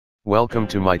Welcome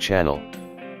to my channel.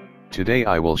 Today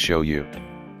I will show you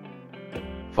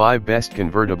 5 best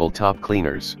convertible top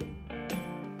cleaners.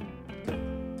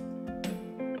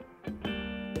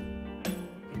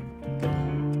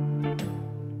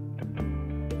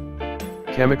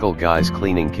 Chemical Guys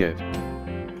Cleaning Kit.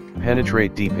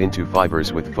 Penetrate deep into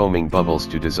fibers with foaming bubbles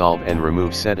to dissolve and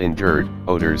remove set-in dirt,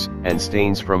 odors, and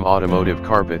stains from automotive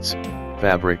carpets,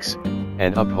 fabrics,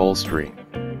 and upholstery.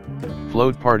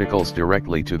 Float particles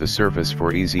directly to the surface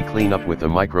for easy cleanup with a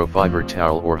microfiber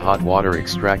towel or hot water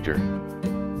extractor.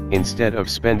 Instead of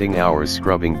spending hours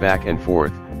scrubbing back and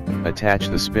forth, attach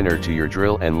the spinner to your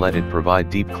drill and let it provide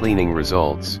deep cleaning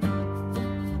results.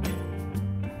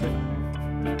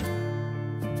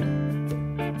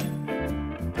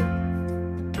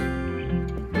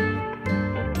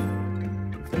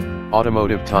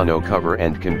 Automotive Tonneau Cover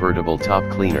and Convertible Top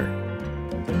Cleaner.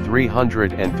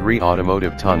 303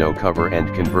 Automotive Tonneau Cover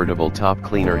and Convertible Top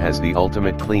Cleaner has the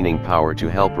ultimate cleaning power to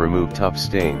help remove tough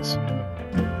stains.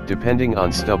 Depending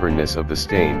on stubbornness of the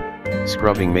stain,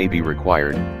 scrubbing may be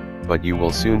required, but you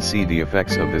will soon see the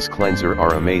effects of this cleanser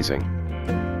are amazing.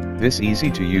 This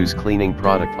easy-to-use cleaning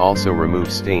product also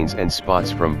removes stains and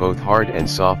spots from both hard and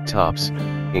soft tops,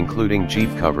 including Jeep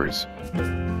covers.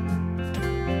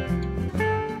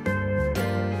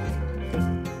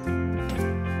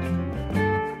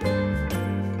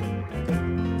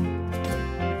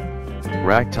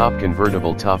 Raggtopp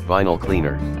Convertible Top Vinyl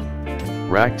Cleaner.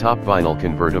 Raggtopp Vinyl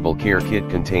Convertible Care Kit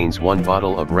contains 1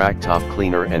 bottle of Raggtopp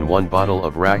Cleaner and 1 bottle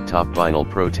of Raggtopp Vinyl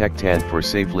Protectant for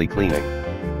safely cleaning.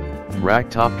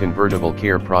 Raggtopp Convertible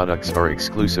Care products are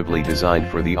exclusively designed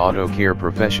for the auto care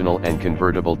professional and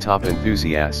convertible top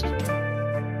enthusiast.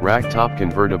 Raggtopp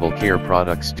Convertible Care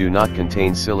products do not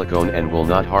contain silicone and will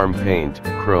not harm paint,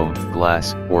 chrome,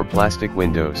 glass, or plastic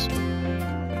windows.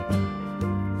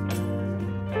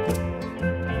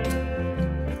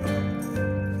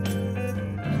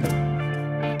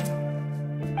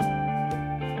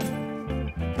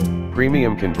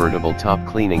 Premium Convertible Top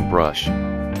Cleaning Brush.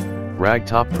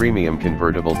 Raggtopp Premium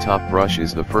Convertible Top Brush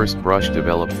is the first brush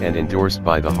developed and endorsed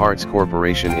by the Hartz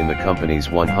Corporation in the company's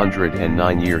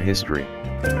 109-year history.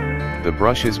 The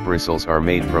brush's bristles are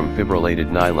made from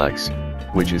fibrillated nylax,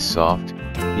 which is soft,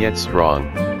 yet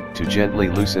strong, to gently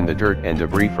loosen the dirt and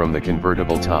debris from the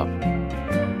convertible top.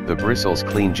 The bristles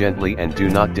clean gently and do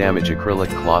not damage acrylic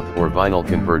cloth or vinyl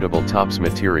convertible tops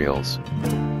materials.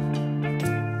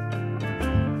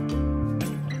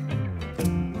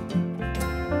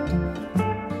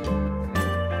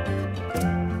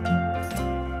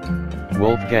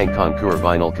 WOLFGANG Concours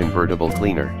Vinyl Convertible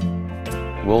Cleaner.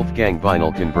 WOLFGANG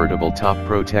Vinyl Convertible Top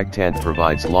Protectant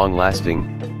provides long-lasting,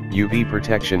 UV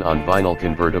protection on vinyl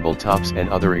convertible tops and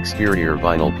other exterior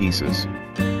vinyl pieces.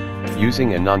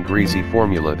 Using a non-greasy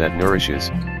formula that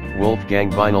nourishes,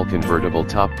 WOLFGANG Vinyl Convertible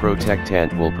Top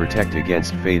Protectant will protect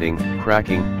against fading,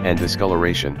 cracking, and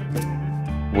discoloration.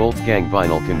 WOLFGANG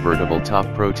Vinyl Convertible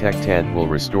Top Protectant will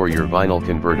restore your vinyl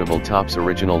convertible top's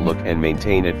original look and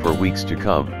maintain it for weeks to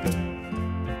come.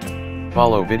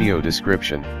 Follow video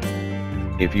description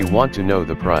if you want to know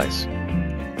the price.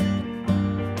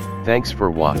 Thanks for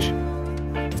watch.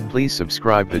 Please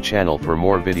subscribe the channel for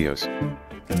more videos.